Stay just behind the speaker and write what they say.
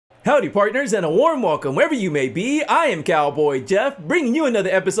Howdy partners, and a warm welcome wherever you may be. I am Cowboy Jeff, bringing you another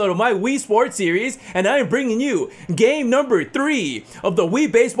episode of my Wii Sports series, and I am bringing you game number 3 of the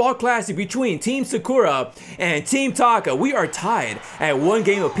Wii Baseball Classic between Team Sakura and Team Taka. We are tied at 1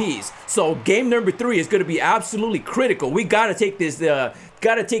 game apiece, so game number 3 is going to be absolutely critical. We gotta take this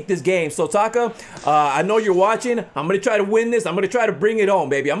game. So Taka, I know you're watching. I'm gonna try to win this. I'm gonna try to bring it home,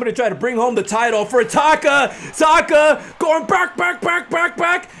 baby. I'm gonna try to bring home the title for Taka. Taka going back,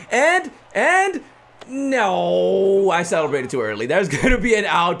 and no, I celebrated too early. There's gonna be an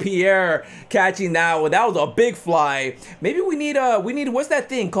out. Pierre catching that one. That was a big fly. Maybe we need what's that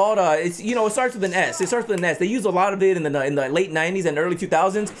thing called? It's, you know, it starts with an S. It starts with an S. They use a lot of it in the late 90s and early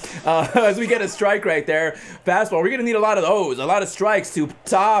 2000s. As we get a strike right there. Fastball. We're gonna need a lot of those. A lot of strikes to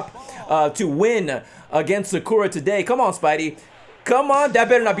to win against Sakura today. Come on, Spidey. Come on. That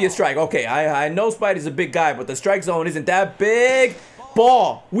better not be a strike. Okay, I know Spidey's a big guy, but the strike zone isn't that big.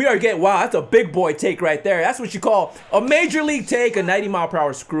 Ball. We are getting, wow, that's a big boy take right there. That's what you call a major league take, a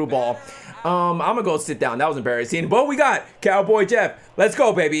 90-mile-per-hour screwball. I'm gonna go sit down. That was embarrassing. But we got Cowboy Jeff. Let's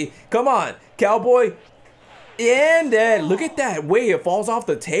go, baby. Come on, Cowboy. And look at that way it falls off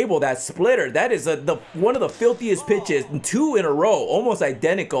the table. That splitter. That is one of the filthiest pitches. 2 in a row, almost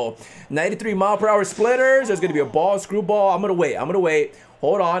identical. 93-mile-per-hour splitters. There's gonna be a ball, screwball. I'm gonna wait.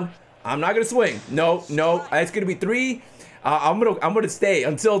 Hold on. I'm not gonna swing. No. It's gonna be 3. I'm gonna stay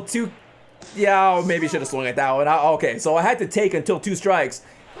until 2. Yeah, maybe should have swung at that one. Okay, so I had to take until 2 strikes.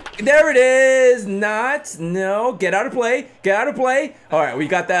 There it is. No. Get out of play. All right, we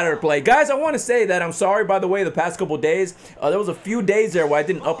got that out of play. Guys, I want to say that I'm sorry, by the way, the past couple days. There was a few days there where I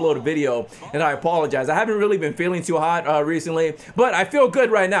didn't upload a video, and I apologize. I haven't really been feeling too hot recently, but I feel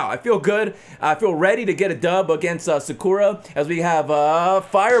good right now. I feel good. I feel ready to get a dub against Sakura, as we have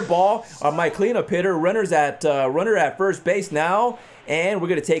Fireball, my cleanup hitter, runner at first base now, and we're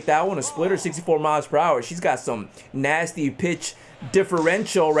going to take that one, a splitter, 64 miles per hour. She's got some nasty pitch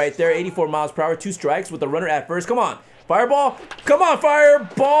differential right there, 84 miles per hour, 2 strikes with the runner at first. Come on, Fireball. Come on,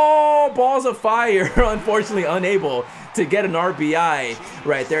 Fireball. Balls of fire. Unfortunately, unable to get an RBI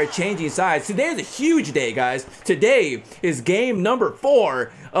right there, changing sides. Today is a huge day, guys. Today is game number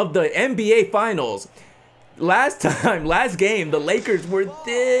 4 of the NBA Finals. Last game, the Lakers were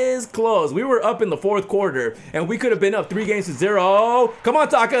this close. We were up in the 4th quarter, and we could have been up 3-0. Come on,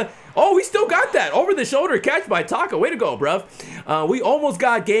 Taka. Oh, we still got that over-the-shoulder catch by Taka. Way to go, bruv. We almost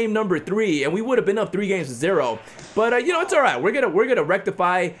got game number 3, and we would have been up 3-0. But you know, it's all right. We're gonna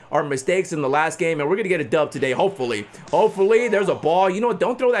rectify our mistakes in the last game, and we're gonna get a dub today. Hopefully, there's a ball. You know what?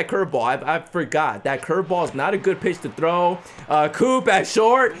 Don't throw that curveball. I forgot that curveball is not a good pitch to throw. Coop at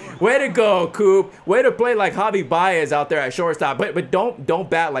short. Way to go, Coop. Way to play like Javi Baez out there at shortstop. But don't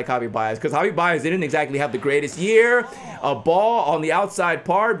bat like Javi Baez, because Javi Baez didn't exactly have the greatest year. A ball on the outside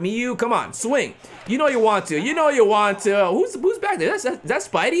part. Miyu, come on, swing. You know you want to. Who's back there? That's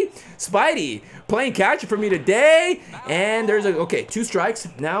Spidey. Spidey playing catcher for me today. And there's 2 strikes.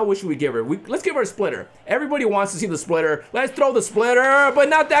 Now what should we give her? Let's give her a splitter. Everybody wants to see the splitter. Let's throw the splitter, but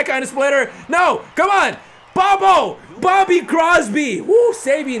not that kind of splitter. No, come on, Bobby Crosby. Woo,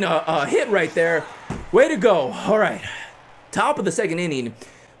 saving a hit right there. Way to go. All right, top of the 2nd inning,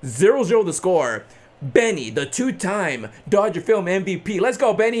 0-0 the score. Benny, the 2-time Dodger Film MVP. Let's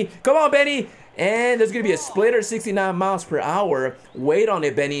go, Benny. Come on, Benny. And there's going to be a splitter, 69 miles per hour. Wait on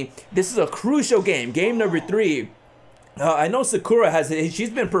it, Benny. This is a crucial game. Game number 3. I know Sakura she's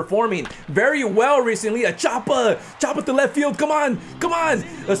been performing very well recently. A chopper to left field. Come on.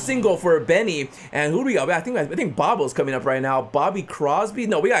 A single for Benny. And who do we got? I think Bobo's coming up right now. Bobby Crosby.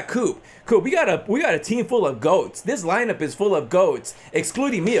 No, we got Coop. We got a team full of goats. This lineup is full of goats,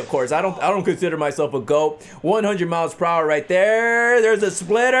 excluding me, of course. I don't consider myself a goat. 100 miles per hour right there. There's a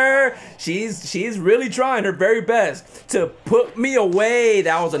splitter. She's really trying her very best to put me away.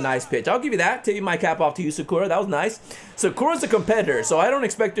 That was a nice pitch. I'll give you that. Take my cap off to you, Sakura. That was nice. Sakura's a competitor, so I don't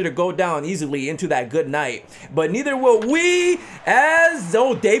expect her to go down easily into that good night. But neither will we, as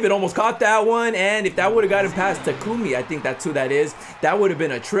David almost caught that one. And if that would have gotten past Takumi, I think that's who that is, that would have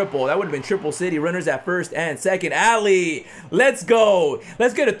been a triple. That would have been triple city. Runners at first and second. Allie, let's go.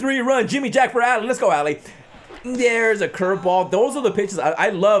 Let's get a 3-run. Jimmy Jack for Allie. Let's go, Allie. There's a curveball. Those are the pitches. I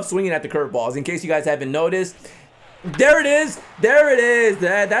love swinging at the curveballs, in case you guys haven't noticed. There it is.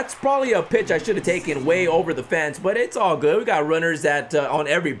 That's probably a pitch I should have taken way over the fence, but it's all good. We got runners on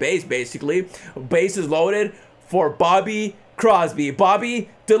every base, basically. Bases loaded for Bobby Crosby. Bobby,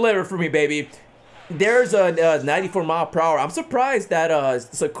 deliver for me, baby. There's a 94 mile per hour. I'm surprised that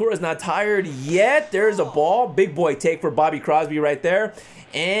Sakura's not tired yet. There's a ball. Big boy take for Bobby Crosby right there.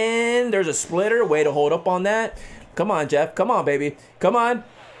 And there's a splitter. Way to hold up on that. Come on, Jeff. Come on, baby. Come on.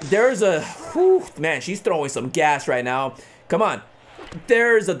 There's a, whew, man, she's throwing some gas right now. Come on.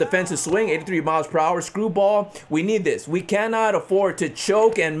 There's a defensive swing, 83 miles per hour, screwball. We need this. We cannot afford to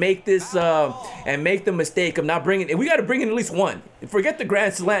choke and make this, and make the mistake of not bringing, we got to bring in at least one. Forget the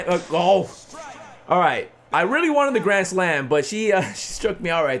grand slam. Oh, all right. I really wanted the grand slam, but she struck me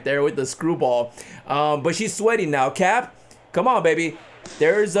out right there with the screwball. But she's sweating now. Cap, come on, baby.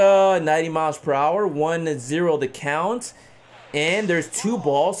 There's 90 miles per hour, 1-0 the count. And there's 2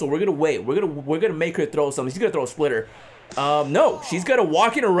 balls, so we're gonna wait. We're gonna make her throw something. She's gonna throw a splitter. No, she's gonna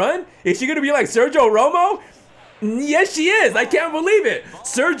walk in a run. Is she gonna be like Sergio Romo? Yes, she is. I can't believe it.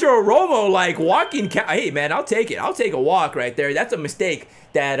 Sergio Romo, like walking. Hey, man, I'll take it. I'll take a walk right there. That's a mistake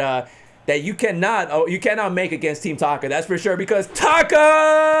that that you cannot make against Team Taka. That's for sure, because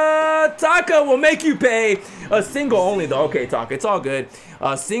Taka will make you pay. A single only though. Okay, Taka, it's all good.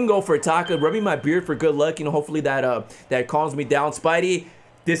 Single for Taka. Rubbing my beard for good luck. You know, hopefully that calms me down. Spidey,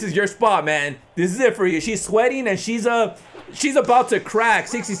 this is your spot, man. This is it for you. She's sweating and she's about to crack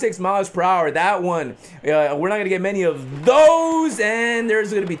 66 miles per hour. That one, we're not gonna get many of those, and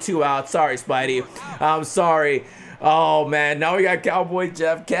there's gonna be 2 out. Sorry, Spidey. I'm sorry. Oh man, now we got Cowboy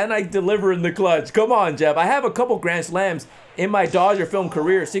Jeff. Can I deliver in the clutch? Come on, Jeff. I have a couple grand slams in my Dodger film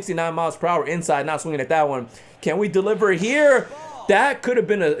career. 69 miles per hour inside, not swinging at that one. Can we deliver here? That could have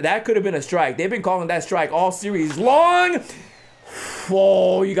been a strike. They've been calling that strike all series long.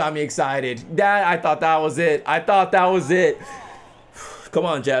 Oh, you got me excited. I thought that was it. I thought that was it. Come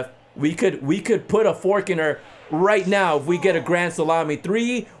on, Jeff. We could put a fork in her right now if we get a grand salami.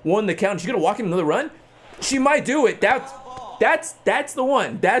 3-1 the count. She's gonna walk in another run. She might do it. That's the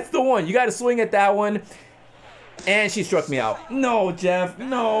one. That's the one. You got to swing at that one. And she struck me out. No, Jeff.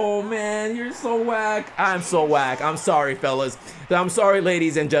 No, man. You're so whack. I'm so whack. I'm sorry, fellas. I'm sorry,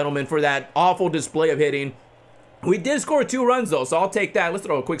 ladies and gentlemen, for that awful display of hitting. We did score 2 runs, though, so I'll take that. Let's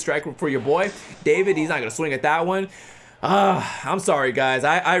throw a quick strike for your boy. David, he's not going to swing at that one. I'm sorry, guys.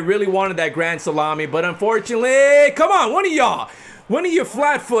 I really wanted that grand salami, but unfortunately, come on, one of y'all. One of you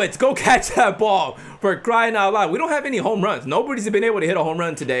flatfoots, go catch that ball, for crying out loud. We don't have any home runs. Nobody's been able to hit a home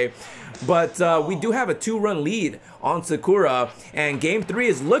run today. But we do have a 2-run lead on Sakura. And game 3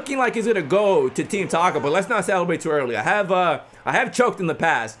 is looking like it's going to go to Team Taka. But let's not celebrate too early. I have choked in the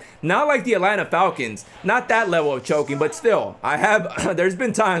past. Not like the Atlanta Falcons. Not that level of choking, but still. There's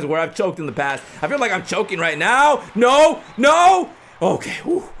been times where I've choked in the past. I feel like I'm choking right now. No. Okay.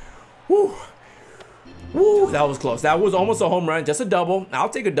 Woo. Woo, that was close. That was almost a home run, just a double. I'll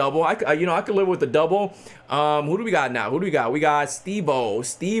take a double. I could live with a double. Who do we got now? We got Steve,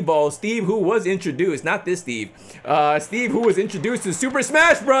 who was introduced, not this Steve. Steve, who was introduced to Super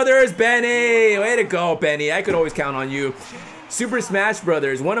Smash Brothers. Benny, way to go, Benny. I could always count on you. Super Smash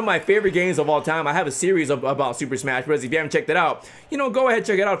Brothers, one of my favorite games of all time. I have a series about Super Smash Brothers. If you haven't checked it out, go ahead,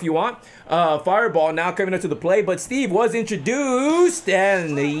 check it out if you want. Fireball now coming up to the plate, but Steve was introduced,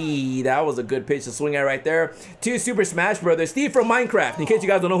 and that was a good pitch to swing at right there. To Super Smash Brothers, Steve from Minecraft. In case you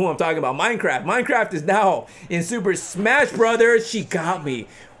guys don't know who I'm talking about, Minecraft is now in Super Smash Brothers. She got me.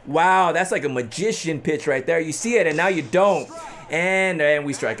 Wow, that's like a magician pitch right there. You see it, and now you don't. And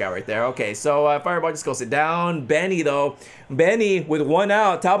we strike out right there. Okay, so Fireball just goes sit down. Benny, though. Benny with 1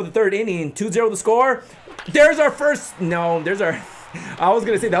 out, top of the 3rd inning. 2-0 the score. There's our first... No, there's our... I was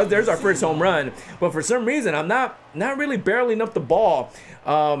going to say there's our first home run. But for some reason, I'm not really barreling up the ball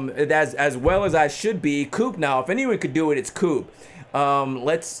as well as I should be. Coop now. If anyone could do it, it's Coop.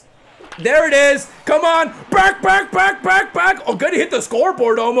 Let's... There it is. Come on. Back. Oh, gonna hit the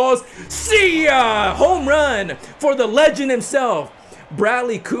scoreboard almost. See ya. Home run for the legend himself,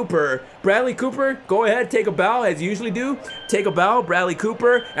 Bradley Cooper. Bradley Cooper, go ahead, take a bow as you usually do. Take a bow, Bradley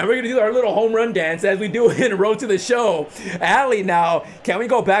Cooper. And we're gonna do our little home run dance as we do in Road to the Show. Allie now. Can we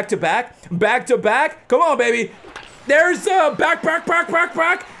go back to back? Back to back? Come on, baby. There's back.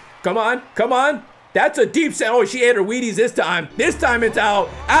 Come on. That's a deep set. Oh, she ate her Wheaties this time. This time it's out.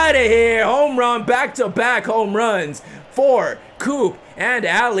 Out of here. Home run. Back-to-back home runs for Coop and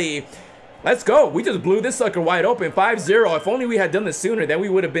Allie. Let's go. We just blew this sucker wide open. 5-0. If only we had done this sooner, then we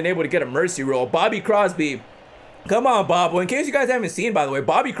would have been able to get a mercy roll. Bobby Crosby. Come on, Bob. Well, in case you guys haven't seen, by the way,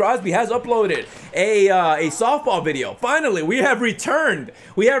 Bobby Crosby has uploaded a softball video. Finally, we have returned.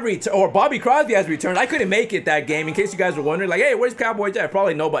 Bobby Crosby has returned. I couldn't make it that game. In case you guys were wondering, like, hey, where's Cowboy Jeff?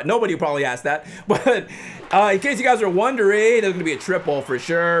 Probably nobody probably asked that. But in case you guys are wondering, there's gonna be a triple for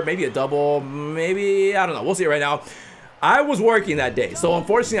sure. Maybe a double. Maybe, I don't know. We'll see it right now. I was working that day, so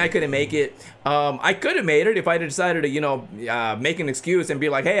unfortunately I couldn't make it. I could have made it if I decided to, make an excuse and be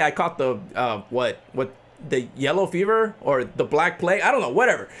like, hey, I caught the the yellow fever or the black plague. I don't know,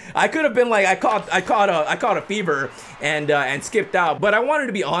 whatever. I could have been like, I caught a fever and skipped out. But I wanted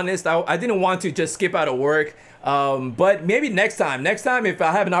to be honest. I didn't want to just skip out of work. But maybe next time if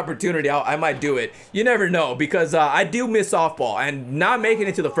I have an opportunity, I might do it. You never know, because I do miss softball, and not making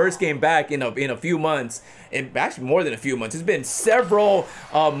it to the first game back in a few months, and actually more than a few months. It's been several.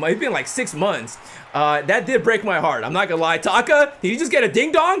 It's been like 6 months. That did break my heart. I'm not gonna lie. Taka, did you just get a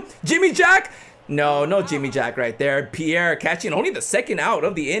ding dong? Jimmy Jack? No Jimmy Jack right there. Pierre catching only the second out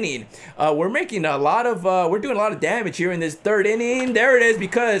of the inning. We're making a lot of, we're doing a lot of damage here in this third inning. There it is,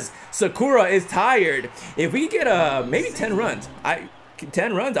 because Sakura is tired. If we get maybe 10 runs,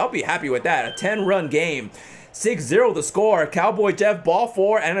 10 runs, I'll be happy with that. A 10-run game. 6-0 the score. Cowboy Jeff, ball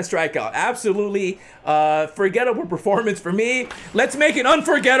 4 and a strikeout. Absolutely forgettable performance for me. Let's make it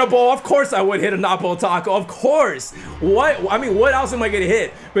unforgettable. Of course I would hit an apple taco. Of course. What else am I gonna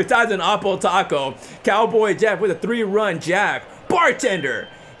hit besides an apple taco? Cowboy Jeff with a 3-run jack. Bartender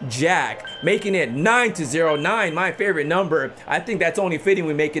Jack making it 9-0. 9, my favorite number. I think that's only fitting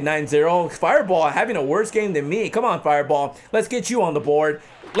we make it 9-0. Fireball having a worse game than me. Come on, Fireball. Let's get you on the board.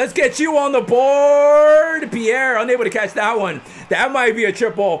 Let's get you on the board. Pierre, unable to catch that one. That might be a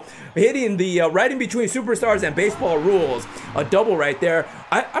triple. Hitting the right in between superstars and baseball rules. A double right there.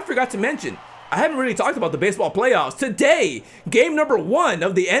 I forgot to mention, I haven't really talked about the baseball playoffs. Today, game number 1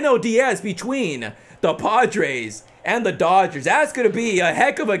 of the NLDS between the Padres and the Dodgers. That's going to be a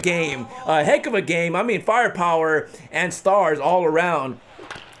heck of a game. A heck of a game. I mean, firepower and stars all around.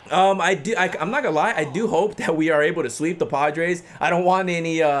 I'm not gonna lie, I do hope that we are able to sweep the Padres. I don't want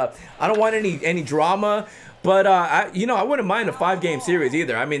any drama, but I wouldn't mind a 5-game series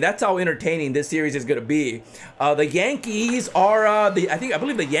either. I mean, that's how entertaining this series is gonna be. The Yankees are I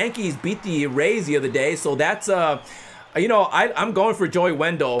believe the Yankees beat the Rays the other day, so that's I'm going for Joey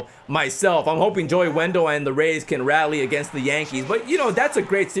Wendell myself. I'm hoping Joey Wendell and the Rays can rally against the Yankees. But, that's a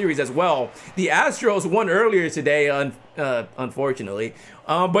great series as well. The Astros won earlier today, unfortunately.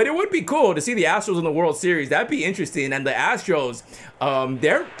 But it would be cool to see the Astros in the World Series. That'd be interesting. And the Astros,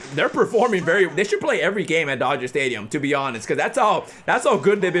 they're performing they should play every game at Dodger Stadium, to be honest, because that's how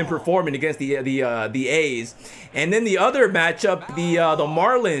good they've been performing against the A's. And then the other matchup, the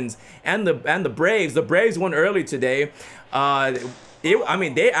Marlins and the Braves. The Braves won early today.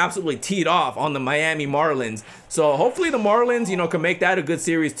 They absolutely teed off on the Miami Marlins. So hopefully the Marlins, can make that a good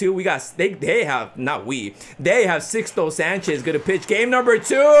series too. They have Sixto Sanchez gonna pitch game number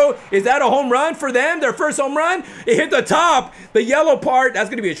 2. Is that a home run for them? Their first home run? It hit the top, the yellow part. That's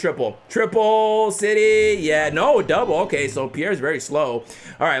gonna be a triple. Triple City. Yeah, no, double. Okay, so Pierre's very slow.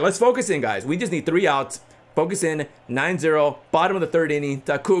 All right, let's focus in, guys. We just need 3 outs. Focus in. 9-0. Bottom of the 3rd inning.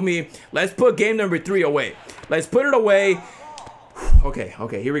 Takumi. Let's put game number 3 away. Let's put it away. Okay,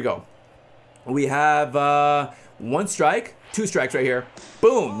 here we go. We have 1 strike, 2 strikes right here.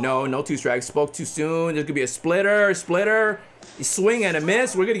 Boom. No 2 strikes. Spoke too soon. There's gonna be a splitter. Swing and a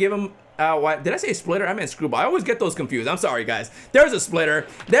miss. We're gonna give him what did I say, splitter? I meant screwball. I always get those confused. I'm sorry, guys. There's a splitter.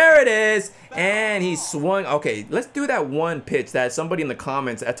 There it is. And he swung. Okay, let's do that one pitch that somebody in the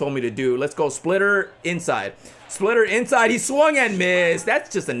comments told me to do. Let's go splitter inside. Splitter inside. He swung and missed. That's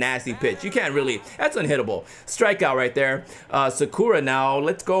just a nasty pitch. You can't really. That's unhittable. Strikeout right there. Sakura now.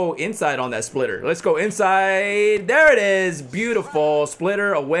 Let's go inside on that splitter. Let's go inside. There it is. Beautiful.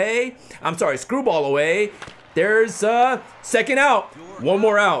 Splitter away. I'm sorry. Screwball away. There's second out. 1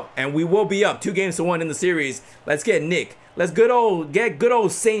 more out, and we will be up 2-1 in the series. Let's get Nick. Let's get good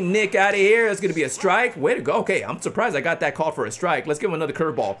old Saint Nick out of here. That's gonna be a strike. Way to go. Okay, I'm surprised I got that call for a strike. Let's give him another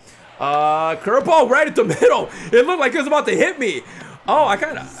curveball. Curveball right at the middle. It looked like it was about to hit me. Oh,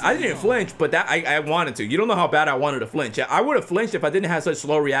 I didn't flinch, but that I wanted to. You don't know how bad I wanted to flinch. I would have flinched if I didn't have such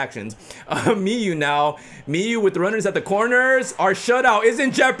slow reactions. Miyu now. Miyu with the runners at the corners. Our shutout is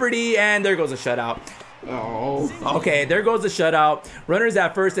in jeopardy, and there goes a shutout. Oh, okay, there goes the shutout. Runners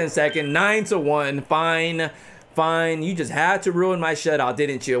at first and second, 9-1. Fine. You just had to ruin my shutout,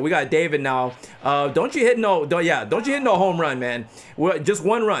 didn't you? We got David now. Don't you hit no home run, man. Just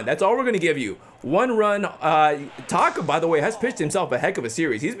 1 run. That's all we're gonna give you. 1 run. Taka, by the way, has pitched himself a heck of a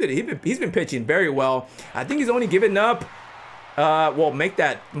series. He's been pitching very well. I think he's only given up. Well, make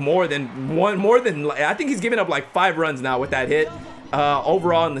that more than I think he's given up like 5 runs now with that hit.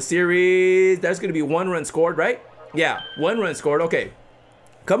 Overall in the series, there's gonna be 1 run scored, right? Yeah, 1 run scored. Okay,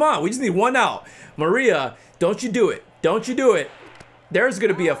 come on, we just need 1 out. Maria, don't you do it. Don't you do it. There's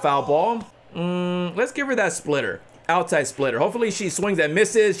gonna be a foul ball. Let's give her that splitter. Outside splitter. Hopefully she swings and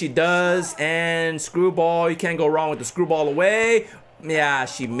misses. She does. And screwball. You can't go wrong with the screwball away. Yeah,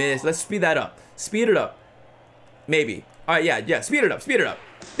 she missed. Let's speed that up. Speed it up. Maybe. All right, yeah, speed it up, speed it up.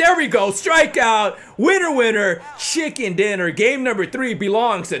 There we go, strikeout, winner, winner, chicken dinner. Game number 3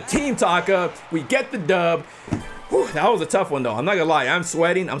 belongs to Team Taka. We get the dub. Whew, that was a tough one though, I'm not gonna lie. I'm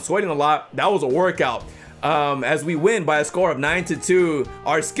sweating a lot. That was a workout. As we win by a score of 9-2,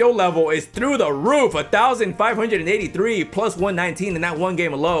 our skill level is through the roof, 1,583 plus 119 in that one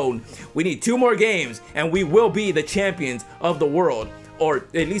game alone. We need 2 more games and we will be the champions of the world, or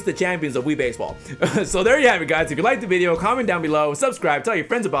at least the champions of Wii Baseball. So there you have it, guys. If you liked the video, comment down below, subscribe, tell your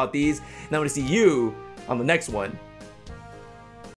friends about these, and I'm gonna see you on the next one.